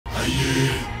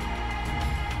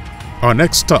Our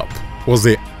next stop was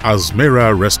the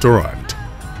Azmera restaurant,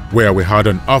 where we had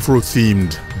an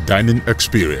Afro-themed dining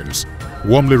experience,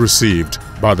 warmly received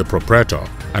by the proprietor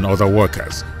and other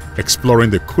workers, exploring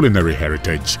the culinary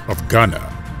heritage of Ghana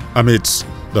amidst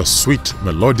the sweet,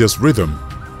 melodious rhythm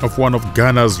of one of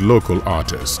Ghana's local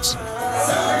artists.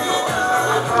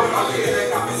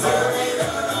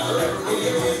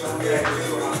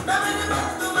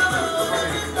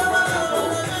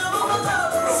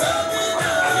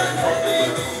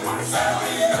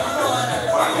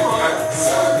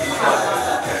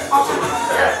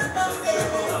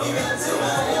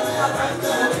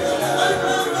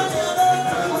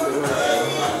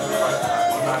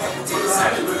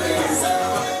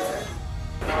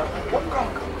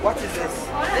 What is this?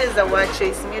 This is the wache.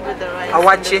 It's made with the rice.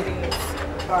 Awache. And the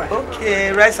beans.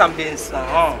 Okay, rice and beans.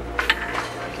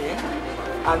 Okay.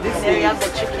 And this Then we have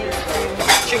is the chicken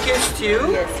stew. chicken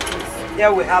stew. Yes, please.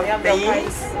 Here we have, We have the beans.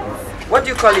 rice. What do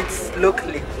you call it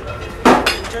locally?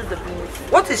 Just the beans.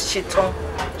 What is chiton?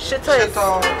 Shito is the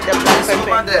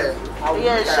black pepper.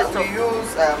 Yes, shito. We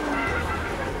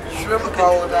use shrimp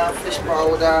powder, fish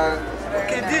powder,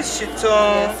 Okay, this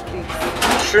chiton, Yes,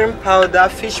 please. shrimp powder,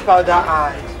 fish powder,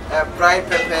 and fried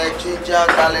pepper, ginger,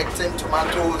 garlic, tin,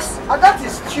 tomatoes. that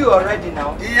is stew already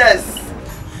now. Yes.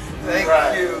 Thank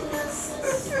you.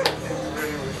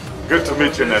 Good to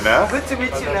meet you, Nana. Good to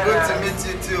meet you, Nana. Good to meet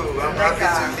you too. I'm happy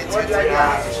to meet you What do I do? I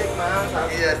have to too. shake my hands.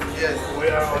 Yes, yes.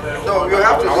 No, you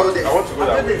have to do this. I want to go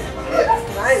that way.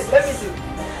 Yes. Nice, let me see.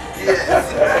 Yes.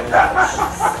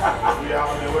 We are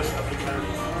on the West African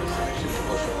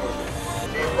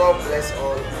May God bless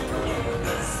all.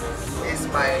 He's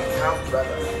my half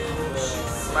brother.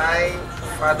 My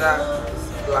father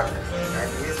is black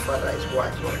and his father is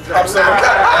white. That's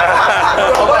good.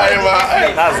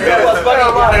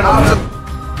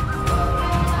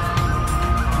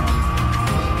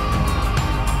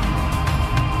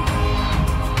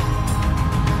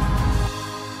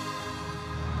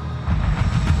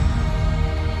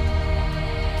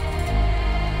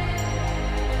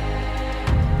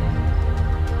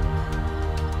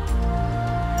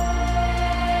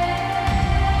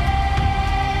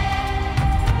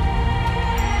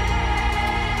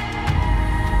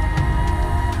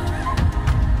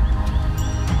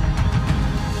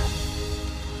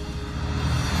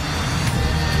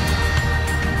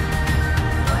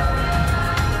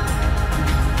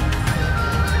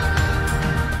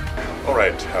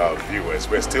 Alright, viewers,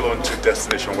 we're still on to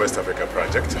Destination West Africa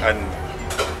project, and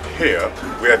here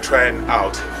we are trying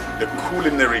out the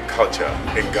culinary culture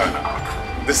in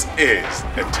Ghana. This is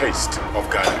a taste of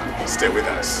Ghana. Stay with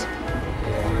us.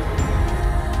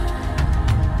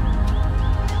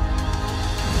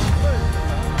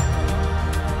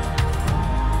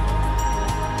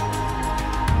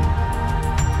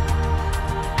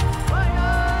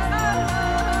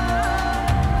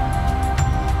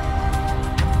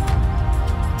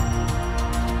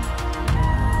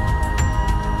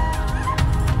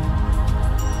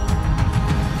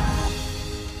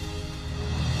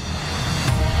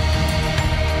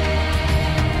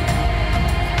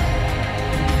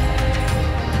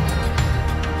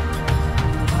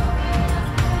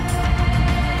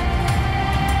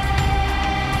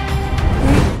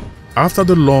 After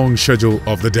the long schedule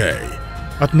of the day,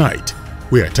 at night,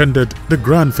 we attended the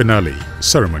grand finale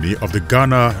ceremony of the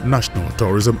Ghana National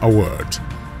Tourism Award,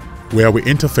 where we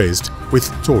interfaced with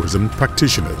tourism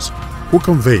practitioners who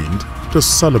convened to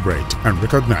celebrate and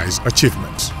recognize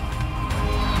achievements.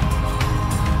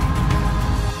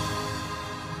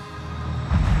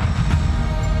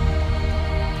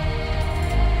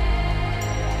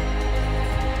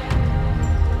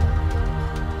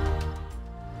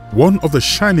 One of the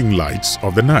shining lights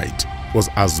of the night was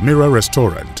Azmera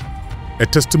Restaurant, a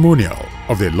testimonial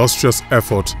of the illustrious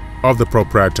effort of the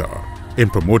proprietor in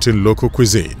promoting local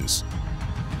cuisines.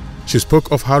 She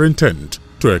spoke of her intent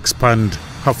to expand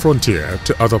her frontier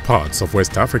to other parts of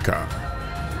West Africa.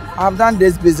 I've done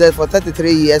this business for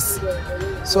 33 years,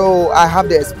 so I have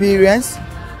the experience.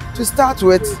 To start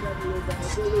with,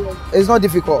 it's not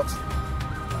difficult,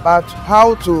 but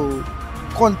how to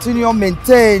continue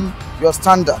maintain your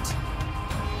standard.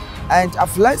 And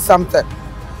I've learned something.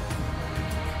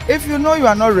 If you know you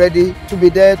are not ready to be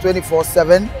there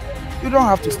 24/7, you don't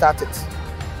have to start it.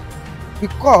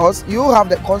 Because you have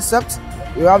the concept,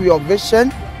 you have your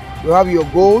vision, you have your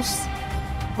goals,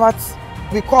 but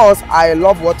because I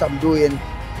love what I'm doing,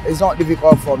 it's not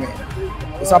difficult for me.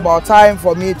 It's about time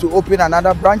for me to open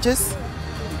another branches,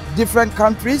 different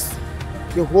countries,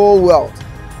 the whole world.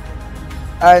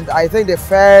 And I think the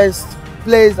first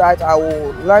place that I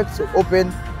would like to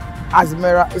open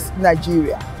Azmera is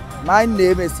Nigeria. My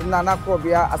name is Nana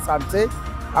Kobia Asante.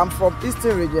 I'm from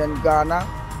Eastern Region, Ghana.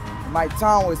 My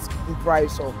town is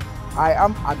Mpraiso. I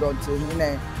am Adonte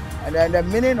Hine. And then the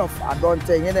meaning of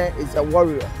Adonte Hine is a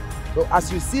warrior. So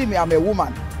as you see me, I'm a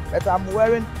woman, but I'm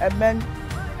wearing a man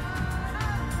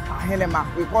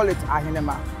ahinema. We call it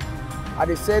ahinema. At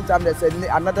the same time, there's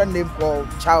another name called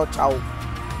chow chow.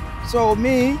 So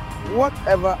me,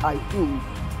 whatever I do,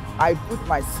 I put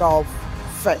myself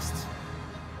first.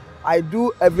 I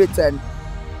do everything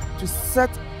to set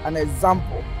an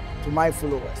example to my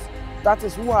followers. That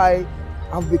is why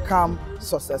I've become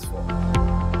successful.